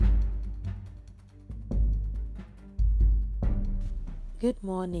Good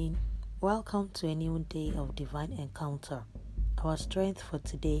morning. Welcome to a new day of divine encounter. Our strength for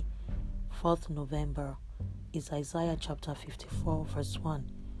today, 4th November, is Isaiah chapter 54, verse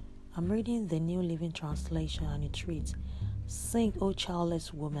 1. I'm reading the New Living Translation and it reads, "Sing, O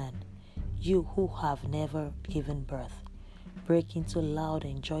childless woman, you who have never given birth. Break into loud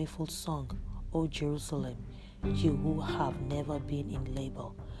and joyful song, O Jerusalem, you who have never been in labor.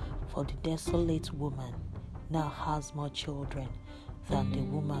 For the desolate woman now has more children than the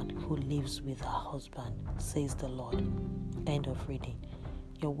woman who lives with her husband, says the Lord." End of reading.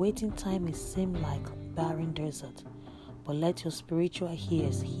 Your waiting time may seem like barren desert, but let your spiritual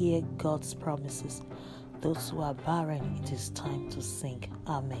ears hear God's promises. Those who are barren, it is time to sing.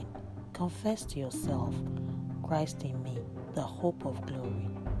 Amen. Confess to yourself, Christ in me, the hope of glory.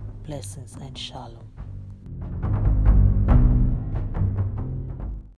 Blessings and shalom.